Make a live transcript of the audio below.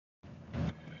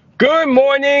Good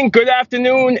morning, good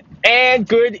afternoon, and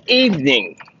good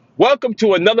evening. Welcome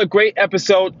to another great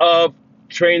episode of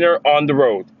Trainer on the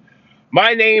Road.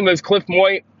 My name is Cliff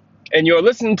Moy, and you're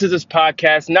listening to this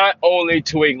podcast not only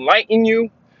to enlighten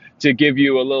you, to give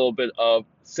you a little bit of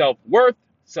self-worth,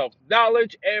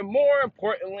 self-knowledge, and more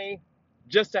importantly,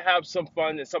 just to have some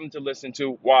fun and something to listen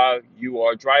to while you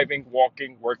are driving,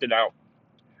 walking, working out,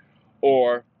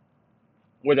 or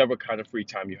whatever kind of free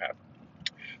time you have.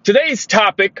 Today's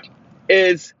topic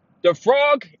is the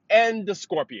frog and the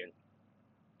scorpion.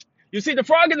 You see, the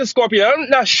frog and the scorpion, I'm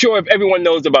not sure if everyone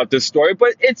knows about this story,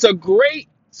 but it's a great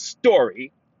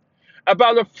story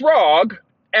about a frog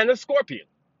and a scorpion.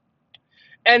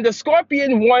 And the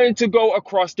scorpion wanted to go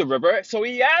across the river, so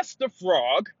he asked the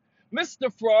frog,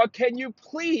 Mr. Frog, can you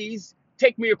please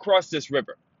take me across this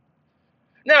river?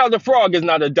 Now, the frog is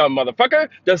not a dumb motherfucker.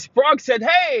 The frog said,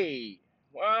 hey,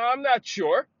 well, I'm not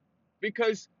sure,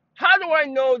 because how do I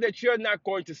know that you're not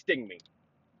going to sting me?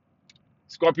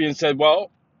 Scorpion said, well,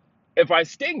 if I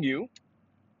sting you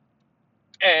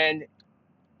and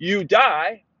you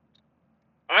die,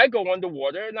 I go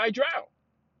underwater and I drown.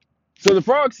 So the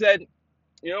frog said,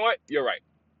 you know what? You're right.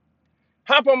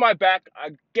 Hop on my back.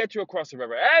 I'll get you across the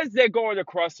river. As they're going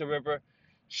across the river,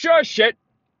 sure shit,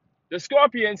 the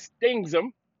scorpion stings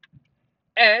him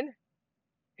and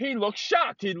he looked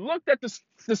shocked. He looked at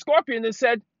the scorpion and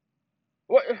said,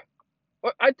 what,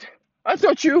 what I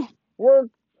thought you were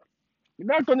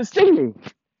not going to sting me.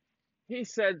 He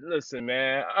said, listen,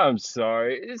 man, I'm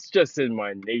sorry. It's just in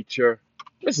my nature.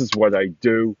 This is what I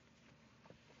do.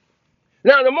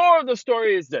 Now, the moral of the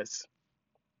story is this.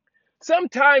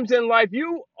 Sometimes in life,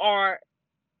 you are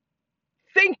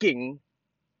thinking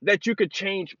that you could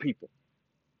change people.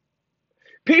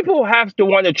 People have to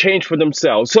want to change for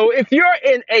themselves. So if you're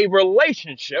in a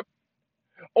relationship,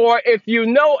 or if you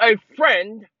know a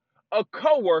friend, a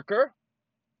coworker,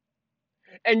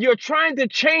 and you're trying to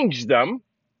change them,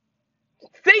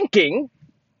 thinking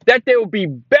that they will be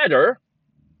better,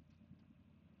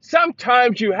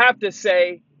 sometimes you have to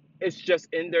say it's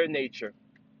just in their nature.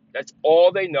 That's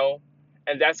all they know,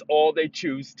 and that's all they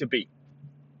choose to be.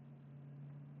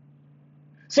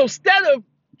 So instead of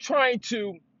trying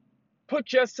to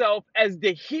put yourself as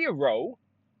the hero,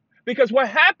 because what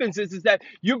happens is that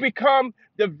you become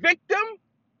the victim,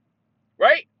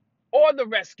 right? Or the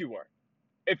rescuer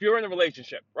if you're in a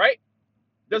relationship, right?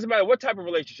 Doesn't matter what type of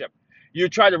relationship. You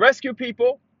try to rescue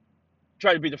people,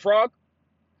 try to be the frog,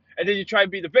 and then you try to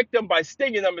be the victim by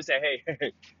stinging them and say,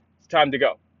 hey, it's time to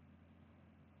go.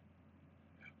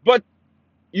 But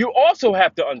you also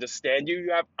have to understand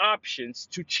you have options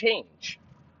to change.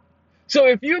 So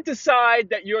if you decide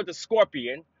that you're the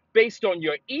scorpion based on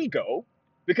your ego,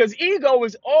 because ego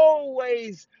is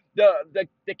always the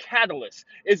catalyst,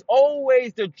 is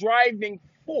always the driving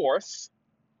force.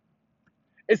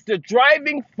 It's the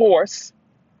driving force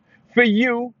for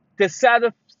you to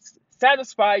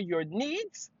satisfy your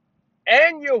needs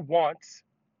and your wants,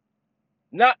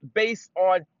 not based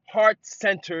on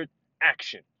heart-centered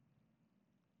action.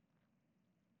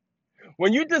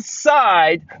 When you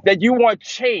decide that you want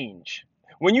change,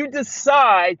 when you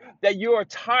decide that you are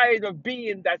tired of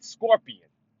being that scorpion,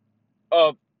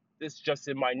 of this just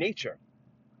in my nature.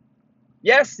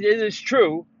 Yes, it is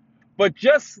true, but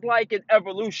just like in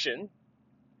evolution,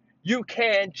 you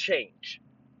can change.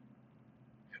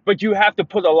 But you have to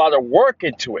put a lot of work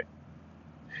into it.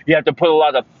 You have to put a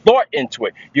lot of thought into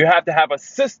it. You have to have a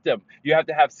system. You have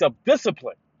to have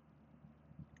self-discipline.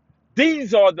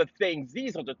 These are the things,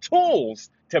 these are the tools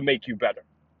to make you better.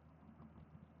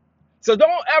 So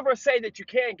don't ever say that you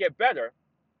can't get better.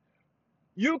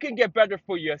 You can get better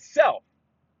for yourself.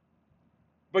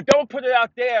 But don't put it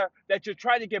out there that you're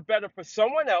trying to get better for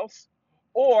someone else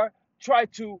or try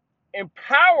to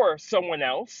empower someone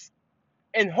else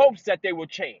in hopes that they will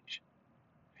change.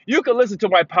 You can listen to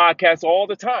my podcast all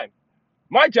the time.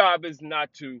 My job is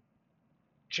not to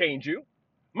change you.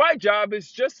 My job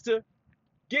is just to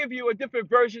give you a different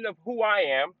version of who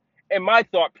I am and my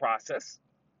thought process.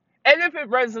 And if it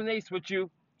resonates with you,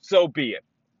 so be it.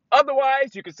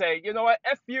 Otherwise, you can say, you know what,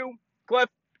 F you, Cliff,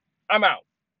 I'm out.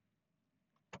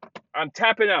 I'm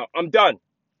tapping out. I'm done.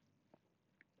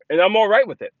 And I'm all right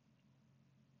with it.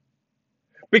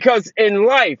 Because in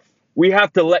life, we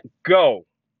have to let go.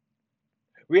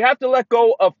 We have to let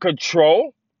go of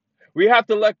control. We have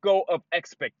to let go of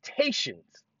expectations.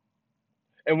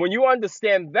 And when you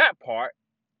understand that part,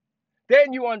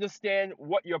 then you understand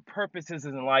what your purpose is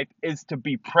in life is to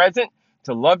be present,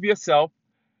 to love yourself,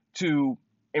 to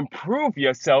improve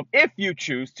yourself if you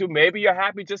choose to. Maybe you're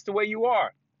happy just the way you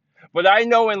are. But I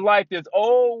know in life there's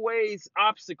always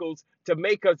obstacles to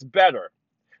make us better.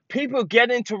 People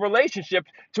get into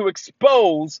relationships to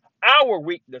expose our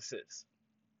weaknesses,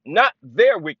 not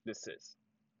their weaknesses.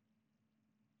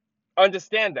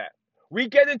 Understand that. We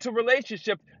get into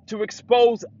relationships to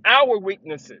expose our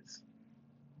weaknesses.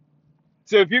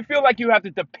 So if you feel like you have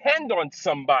to depend on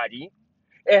somebody,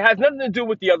 it has nothing to do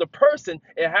with the other person,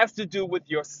 it has to do with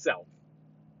yourself.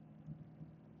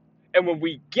 And when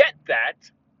we get that,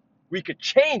 we could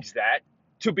change that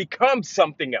to become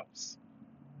something else.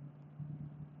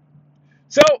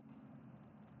 So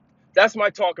that's my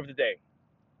talk of the day.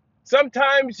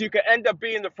 Sometimes you can end up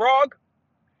being the frog,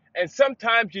 and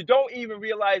sometimes you don't even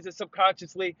realize it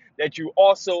subconsciously that you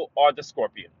also are the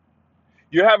scorpion.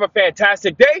 You have a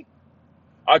fantastic day.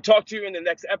 I'll talk to you in the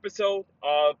next episode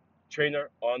of Trainer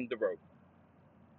on the Road.